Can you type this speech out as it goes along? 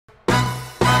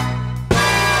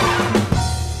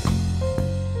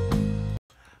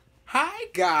Hi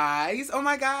guys! Oh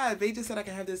my god, they just said I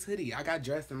could have this hoodie. I got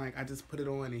dressed and like I just put it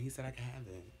on and he said I could have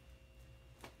it.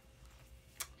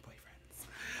 Boyfriends.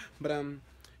 But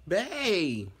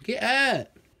bae, get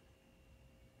up.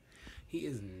 He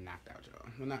is knocked out,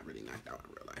 y'all. Well, not really knocked out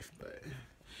in real life, but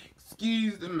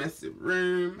excuse the messy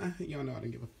room. Y'all know I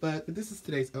don't give a fuck. But this is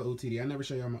today's OOTD. I never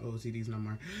show y'all my OOTDs no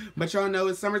more. But y'all know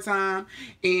it's summertime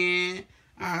and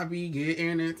I be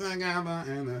getting it together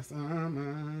in the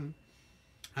summer.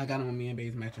 I got on me and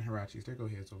Bae's matching Hirachis. There go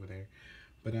heads over there.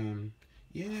 But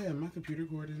yeah, my computer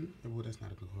cording. Well, that's not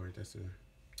a cord. That's a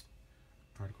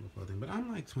article of clothing. But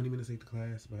I'm like 20 minutes late to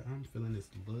class. But I'm feeling this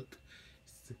look.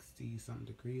 60 something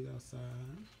degrees outside.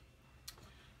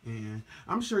 And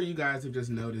I'm sure you guys have just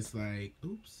noticed like,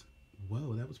 oops,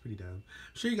 whoa, that was pretty dumb.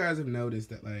 I'm sure you guys have noticed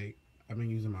that like I've been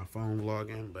using my phone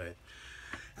vlogging, but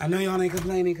I know y'all ain't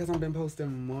complaining because I've been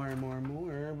posting more and more and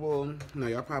more. Well, no,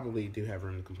 y'all probably do have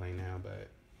room to complain now, but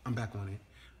I'm back on it.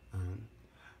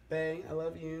 Bae, I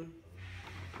love you.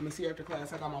 I'm gonna see you after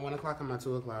class. I got my 1 o'clock and my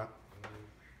 2 o'clock.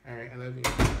 All right, I love you.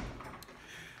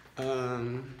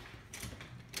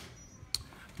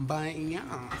 But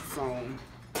yeah, so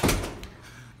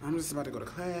I'm just about to go to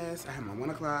class. I have my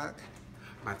 1 o'clock,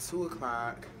 my 2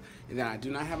 o'clock, and then I do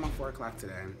not have my 4 o'clock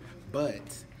today,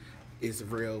 but it's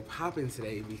real popping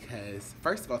today because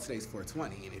first of all, today's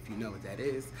 420, and if you know what that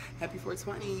is, happy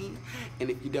 420.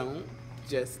 And if you don't,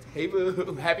 just hey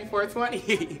boo, happy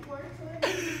 420.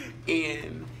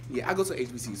 And yeah, I go to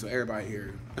Hbcu, so everybody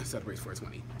here celebrates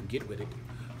 420. Get with it.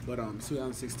 But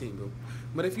 2016 boo.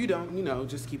 But if you don't, you know,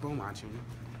 just keep on watching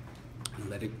and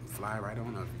let it fly right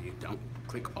on over you. Don't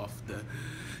click off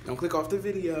the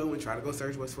video and try to go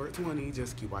search what's 420.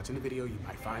 Just keep watching the video. You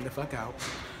might find the fuck out.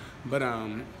 But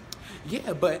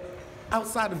yeah, but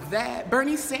outside of that,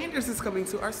 Bernie Sanders is coming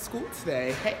to our school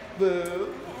today. Hey,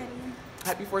 boo.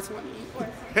 Happy 420.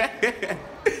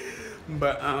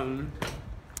 But,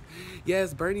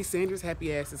 yes, Bernie Sanders'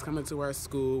 happy ass is coming to our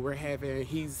school. We're having,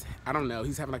 he's having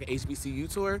like an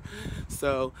HBCU tour.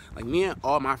 So, like, me and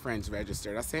all my friends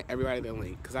registered. I sent everybody the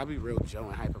link because I'll be real Joe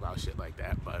and hype about shit like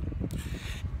that. But,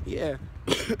 yeah.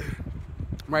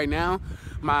 Right now,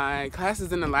 my class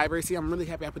is in the library. See, I'm really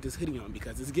happy I put this hoodie on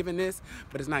because it's giving this,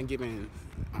 but it's not giving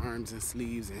arms and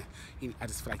sleeves, and I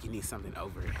just feel like you need something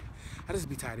over it. I just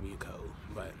be tired of being cold,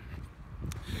 but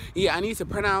yeah, I need to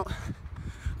print out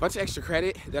a bunch of extra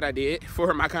credit that I did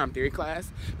for my comm theory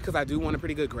class because I do want a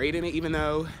pretty good grade in it, even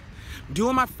though I'm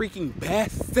doing my freaking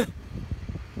best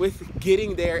with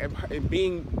getting there and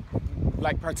being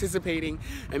like participating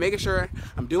and making sure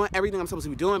I'm doing everything I'm supposed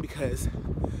to be doing because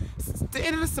it's the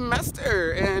end of the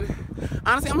semester, and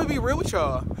honestly, I'm gonna be real with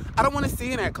y'all. I don't want to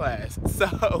see in that class,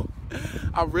 so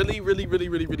I really want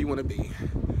to be.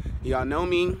 Y'all know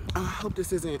me. Oh, I hope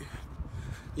this isn't.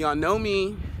 Y'all know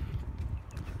me.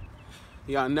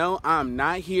 Y'all know I'm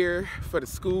not here for the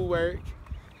schoolwork.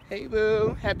 Hey,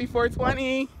 boo. Happy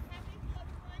 420.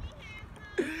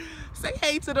 Say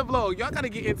hey to the vlog. Y'all gotta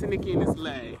get into Nikki and this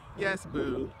lay. Yes,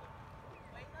 boo.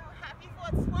 Wait, no. Happy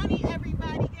 420,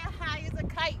 everybody. Get high as a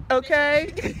kite.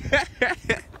 Okay.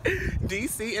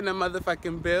 DC in the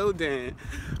motherfucking building.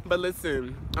 But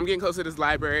listen, I'm getting close to this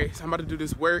library, so I'm about to do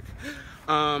this work.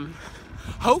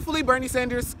 Hopefully Bernie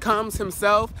Sanders comes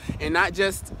himself and not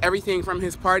just everything from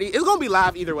his party. It's gonna be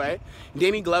live either way.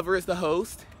 Danny Glover is the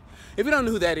host. If you don't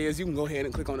know who that is, you can go ahead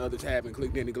and click on the other tab and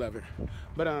click Danny Glover.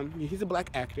 But he's a black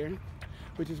actor,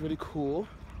 which is really cool.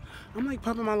 I'm like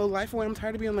pumping my little life away. I'm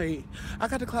tired of being late. I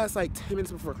got to class like 10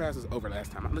 minutes before class was over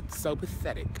last time. I looked so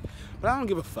pathetic. But I don't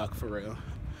give a fuck for real.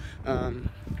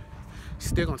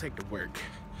 Still gonna take the work.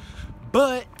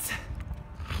 But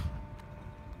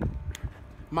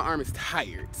my arm is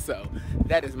tired, so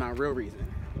that is my real reason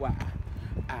why.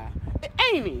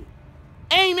 Amy!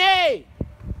 Amy!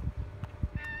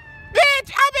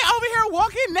 Bitch, I've been over here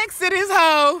walking next to this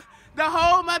hoe the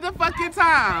whole motherfucking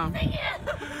time.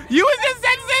 You was just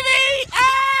texting me?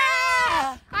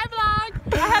 Ah! Hi, vlog.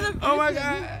 I had a. Oh my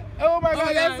god. Oh my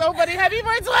god, that's so funny. Happy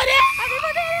 420! Happy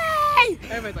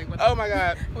birthday! Everybody's like, what? Oh my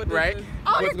god. Right?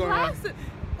 Oh, What's your going on? glasses.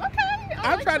 Okay.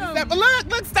 I'm trying to step. But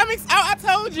look, stomach's out. I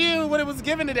told you what it was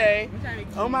given today.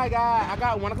 Oh my god. I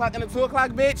got 1 o'clock and a 2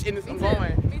 o'clock, bitch, and I'm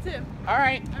going. Me too.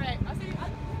 Alright. Alright, I'll see you.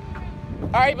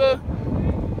 Alright, boo.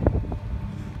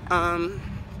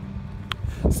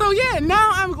 So yeah,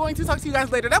 now I'm going to talk to you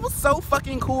guys later. That was so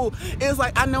fucking cool. It was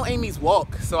like I know Amy's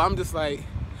walk, so I'm just like,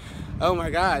 oh my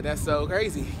god, that's so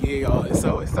crazy. Yeah, y'all, it's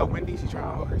so windy. She's trying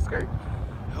to hold her skirt.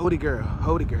 Hold it, girl.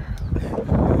 Hold it,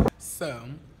 girl. So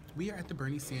we are at the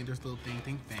Bernie Sanders little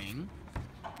thing.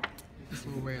 This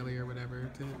little rally or whatever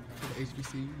to the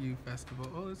HBCU festival.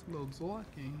 Oh, there's a little dark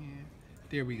in here.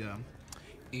 There we go.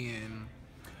 And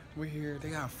we're here.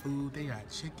 They got food. They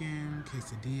got chicken,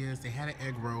 quesadillas. They had an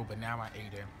egg roll, but now I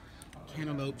ate it.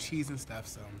 Cantaloupe, cheese, and stuff.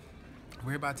 So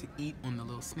we're about to eat on the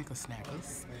little Snicker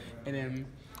Snackers, and then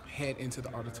head into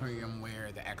the auditorium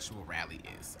where the actual rally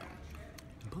is. So,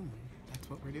 boom. That's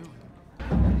what we're doing.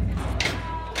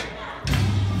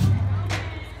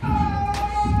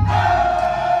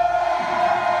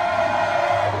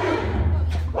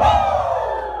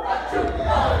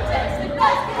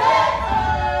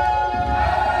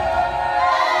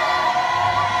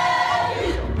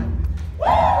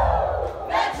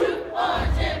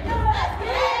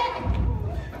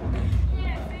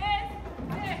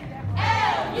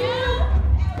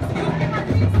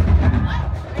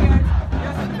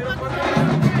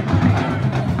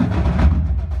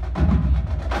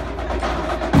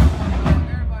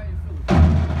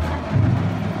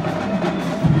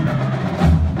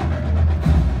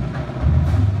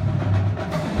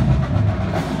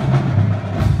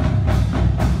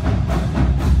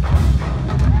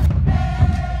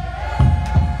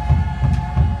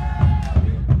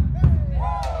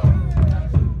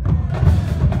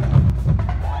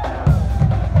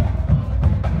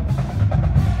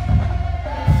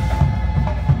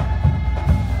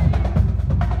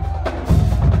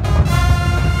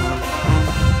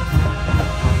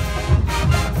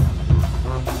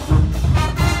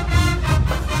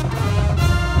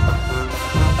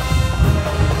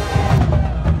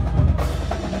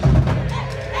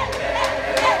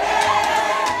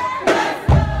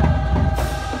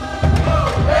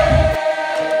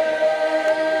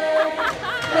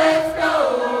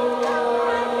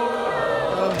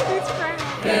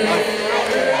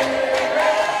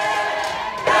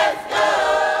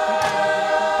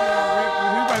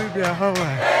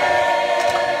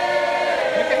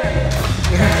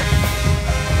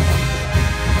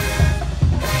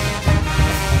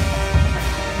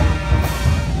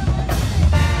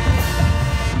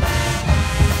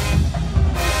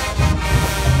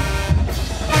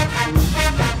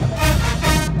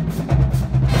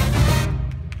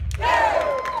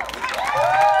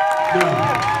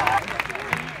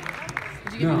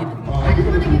 I just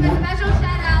want to give a special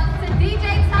shout out to DJ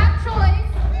Top Choice.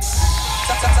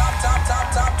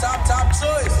 Top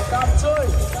choice. Top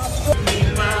choice.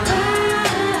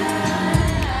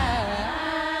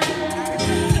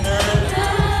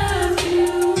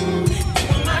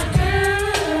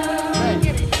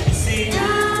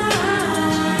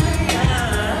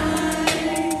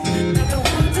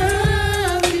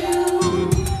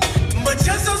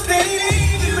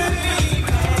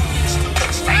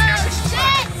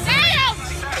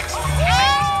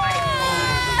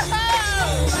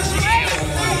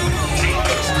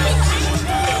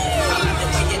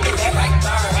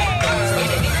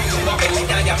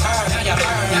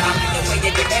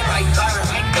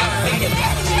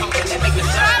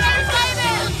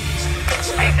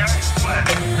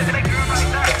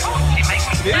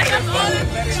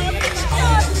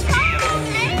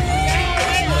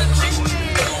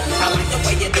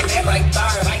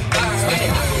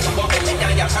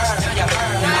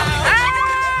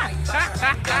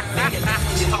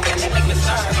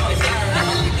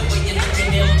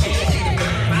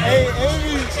 Hey,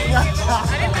 Amy.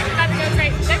 I didn't think we got to go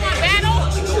straight. They want battle?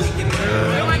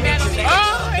 They want battle.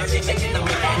 Oh!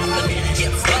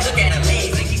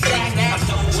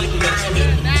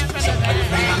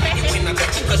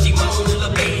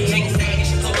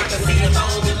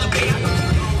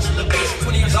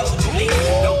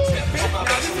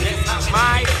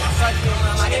 My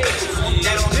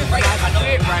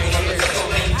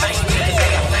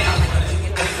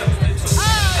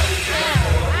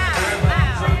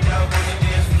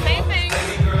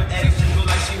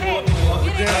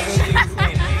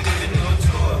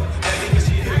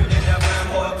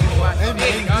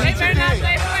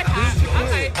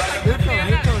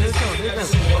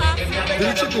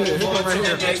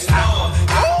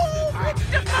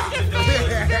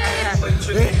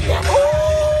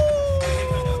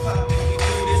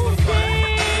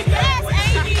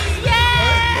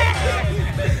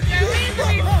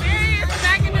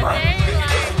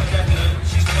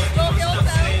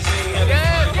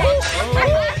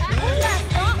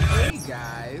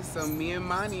So me and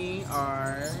Mani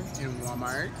are in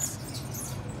Walmart.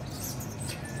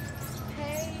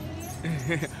 Hey.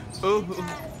 Ooh.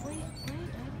 Wait.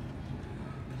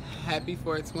 Happy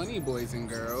 420, boys and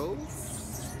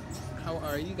girls. How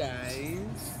are you guys?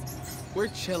 We're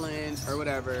chilling or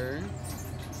whatever.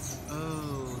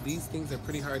 Oh, these things are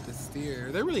pretty hard to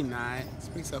steer. They're really not. It's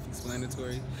pretty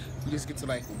self-explanatory. You just get to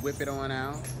like whip it on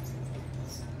out.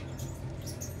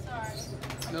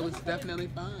 Sorry. No, it's definitely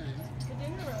fine.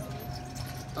 dinner rolls.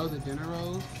 Oh, the dinner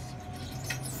rolls?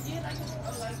 Yeah,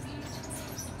 like these.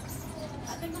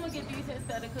 I think I'm gonna get these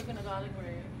instead of cooking the garlic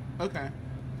bread. Okay.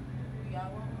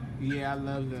 Y'all want one? Yeah, I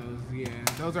love those. Yeah.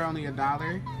 Those are only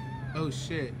 $1. Oh,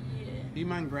 shit. Yeah. Do you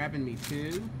mind grabbing me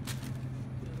too?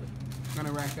 I'm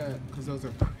gonna rack up because those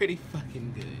are pretty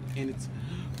fucking good. And it's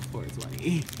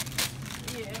 $4.20.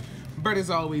 Yeah. Bread is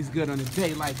always good on a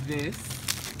day like this.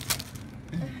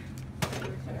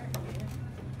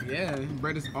 Yeah,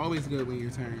 bread is always good when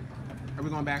your turn. Are we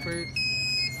going backwards?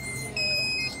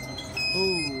 Yeah.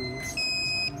 Ooh.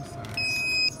 I'm sorry.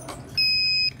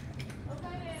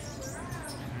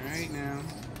 Alright now.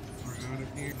 We're out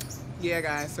of here. Yeah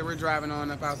guys, so we're driving on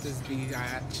up out this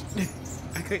biatch.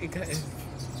 I couldn't cut it.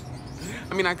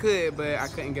 I mean I could, but I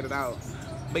couldn't get it out.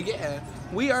 But yeah,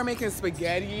 we are making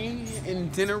spaghetti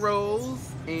and dinner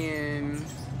rolls and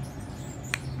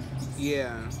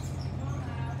yeah.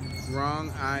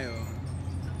 Wrong aisle.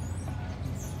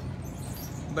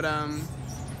 But Yeah,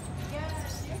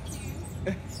 you're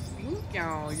cute. thank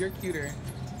y'all, you're cuter.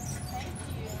 Thank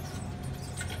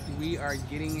you. We are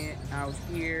getting it out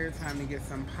here. Time to get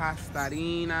some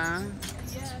pastarina.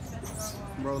 Yes, that's what I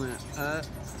want. Rolling it up.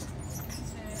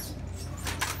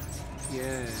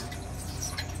 Yeah.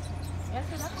 Yes,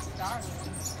 so that's starting.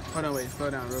 Hold on, wait, slow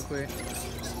down real quick.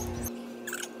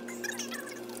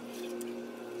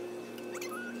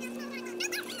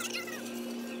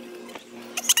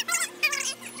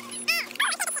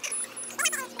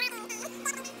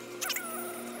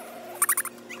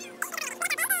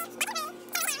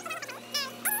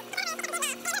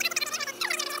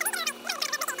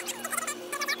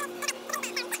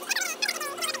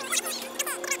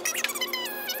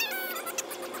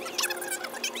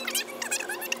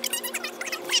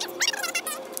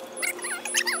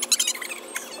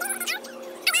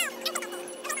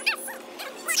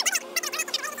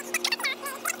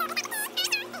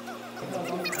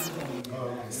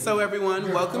 So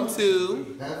everyone, welcome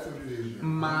to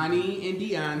Monty and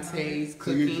Deontay's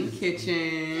Cooking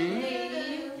Kitchen.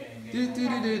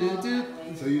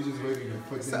 So you just waiting to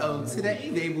put So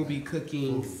today they will be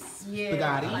cooking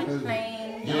spaghetti.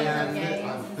 Plain.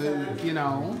 Yeah, you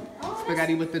know,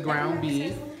 spaghetti with the ground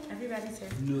beef. Everybody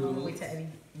says, No. wait till Eddie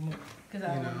move. Because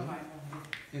I You don't know. know.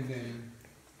 And then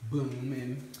boom,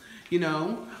 and you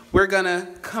know, we're gonna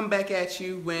come back at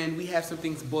you when we have some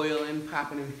things boiling,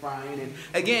 popping, and frying. And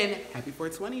again, happy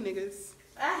 420, niggas.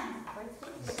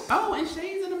 Oh, and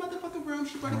Shay's in the motherfucking room.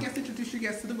 She brought a guest, introduce your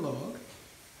guest to the vlog.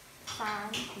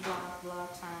 Time,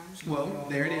 vlog time. Well,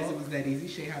 there it is. It was that easy.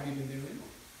 Shay, how have you been doing?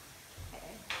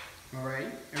 All right.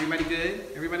 Everybody good?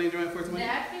 Everybody enjoying 420?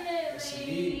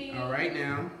 Definitely. All right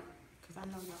now. Because I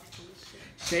know y'all full of shit.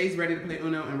 Shay's ready to play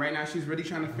Uno, and right now she's really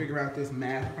trying to figure out this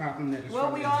math problem that is Well,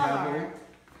 from we the all devil. are.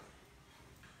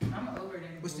 I'm over there.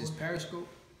 What's this, Periscope?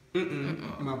 My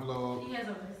vlog. He has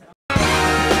over his